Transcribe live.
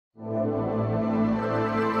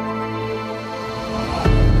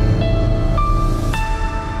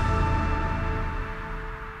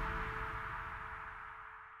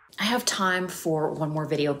time for one more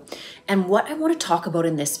video. And what I want to talk about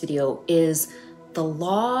in this video is the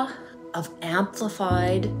law of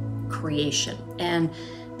amplified creation. And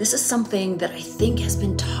this is something that I think has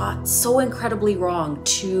been taught so incredibly wrong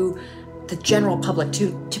to the general public,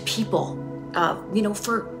 to people,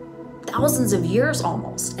 for thousands of years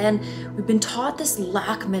almost. And we've been taught this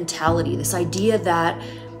lack mentality, this idea that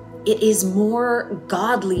it is more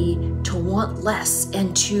godly to want less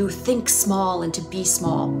and to think small and to be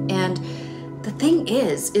small. And the thing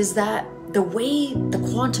is that the way the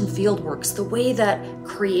quantum field works, the way that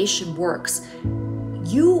creation works,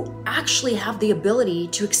 you actually have the ability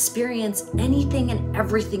to experience anything and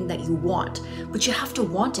everything that you want, but you have to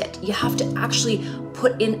want it. You have to actually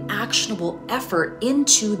put in actionable effort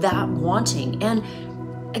into that wanting. And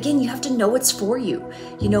again, you have to know it's for you.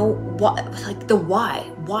 You know, what, like the why.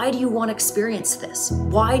 Why do you want to experience this?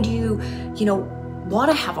 Why do you want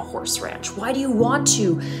to have a horse ranch? Why do you want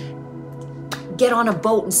to get on a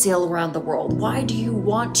boat and sail around the world? Why do you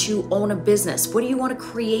want to own a business? What do you want to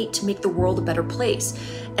create to make the world a better place?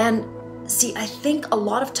 And see, I think a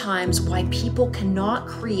lot of times why people cannot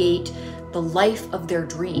create the life of their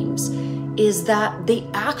dreams is that they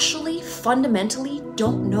actually fundamentally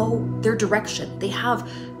don't know their direction. They have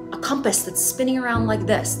a compass that's spinning around like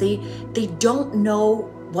this. They don't know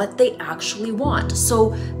what they actually want.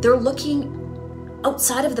 So they're looking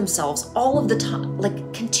outside of themselves all of the time,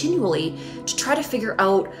 like continually, to try to figure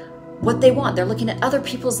out what they want. They're looking at other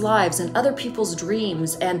people's lives and other people's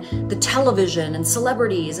dreams and the television and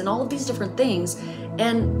celebrities and all of these different things.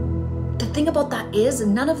 And the thing about that is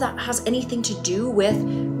none of that has anything to do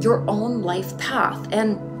with your own life path.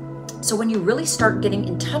 And so when you really start getting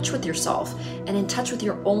in touch with yourself and in touch with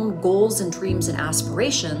your own goals and dreams and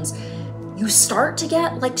aspirations, you start to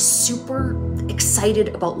get like super excited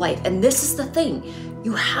about life. And this is the thing,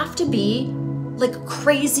 you have to be like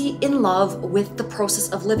crazy in love with the process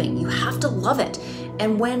of living. You have to love it.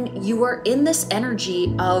 And when you are in this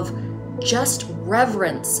energy of just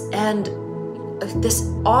reverence and this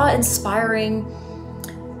awe-inspiring,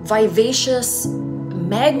 vivacious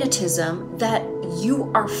magnetism that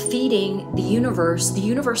you are feeding the universe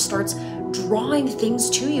starts drawing things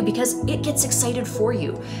to you because it gets excited for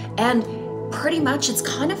you. And pretty much it's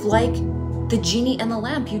kind of like the genie and the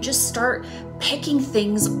lamp. You just start picking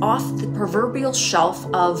things off the proverbial shelf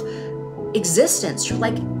of existence. You're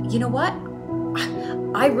like, you know what?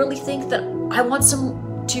 I really think that I want to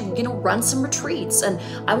run some retreats, and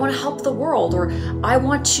I want to help the world, or I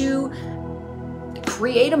want to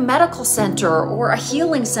create a medical center or a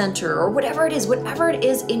healing center, or whatever it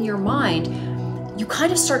is in your mind, you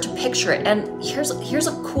kind of start to picture it. And here's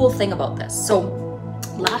a cool thing about this. So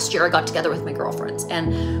last year I got together with my girlfriends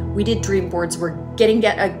and we did dream boards. We're getting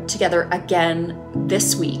together again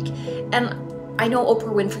this week. And I know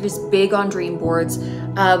Oprah Winfrey is big on dream boards.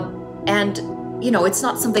 And it's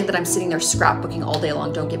not something that I'm sitting there scrapbooking all day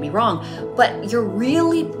long, don't get me wrong, but you're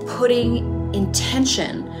really putting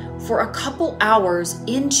intention for a couple hours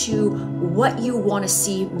into what you want to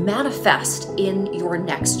see manifest in your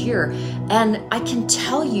next year. And I can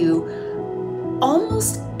tell you,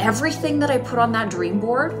 almost everything that I put on that dream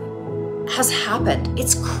board has happened.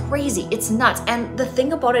 It's crazy, it's nuts. And the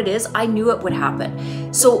thing about it is, I knew it would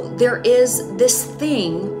happen. So there is this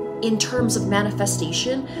thing in terms of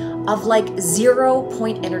manifestation of like 0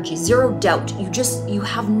 point energy, zero doubt. You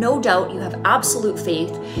have no doubt, you have absolute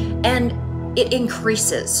faith, and it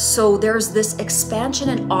increases. So there's this expansion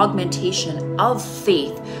and augmentation of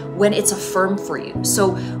faith when it's affirmed for you.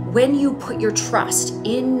 So when you put your trust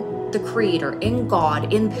in the Creator, in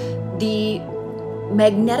God, in the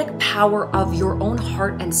magnetic power of your own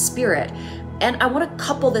heart and spirit. And I want to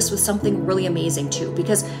couple this with something really amazing too,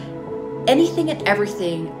 because anything and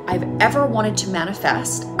everything I've ever wanted to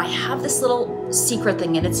manifest, I have this little secret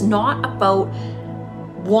thing, and it's not about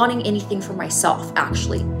wanting anything for myself,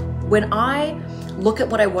 actually. When I look at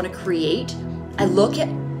what I want to create, I look at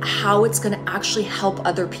how it's going to actually help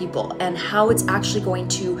other people and how it's actually going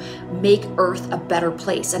to make Earth a better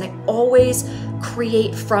place. And I always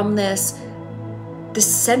create from this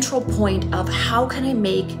central point of how can I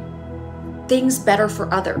make things better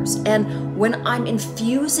for others. And when I'm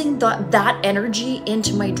infusing that energy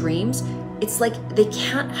into my dreams, it's like they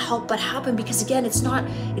can't help but happen, because again, it's not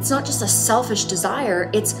just a selfish desire,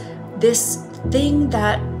 it's this thing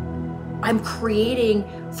that I'm creating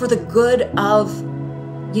for the good of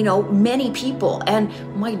many people. And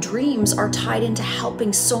my dreams are tied into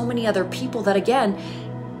helping so many other people that, again,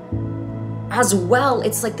 as well,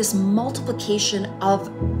 it's like this multiplication of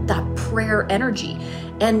that prayer energy.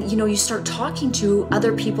 And you start talking to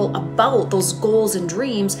other people about those goals and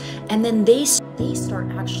dreams, and then they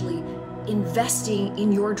start actually investing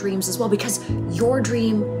in your dreams as well, because your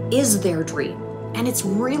dream is their dream. And it's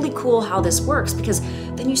really cool how this works, because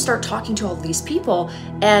then you start talking to all these people,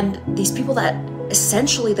 and these people that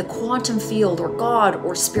essentially the quantum field or God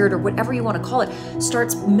or spirit or whatever you want to call it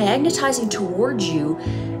starts magnetizing towards you.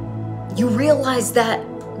 You realize that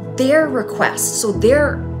their request, so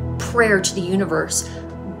their prayer to the universe,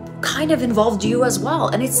 kind of involved you as well.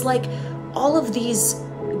 And it's like all of these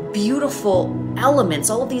beautiful elements,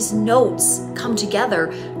 all of these notes come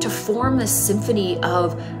together to form this symphony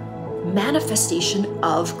of manifestation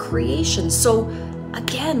of creation. So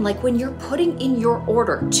again, like when you're putting in your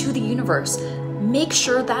order to the universe, make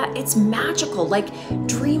sure that it's magical. Like,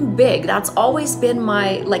 dream big. That's always been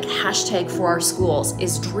my like hashtag for our schools,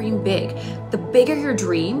 is dream big. The bigger your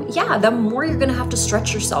dream, yeah, the more you're gonna have to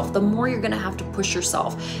stretch yourself, the more you're gonna have to push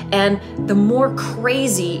yourself, and the more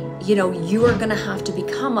crazy, you know, you are gonna have to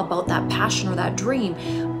become about that passion or that dream.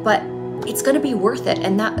 But it's gonna be worth it,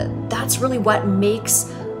 and that's really what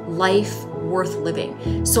makes life worth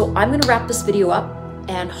living. So I'm gonna wrap this video up,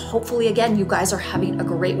 and hopefully again you guys are having a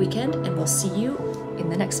great weekend, and we'll see you in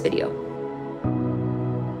the next video.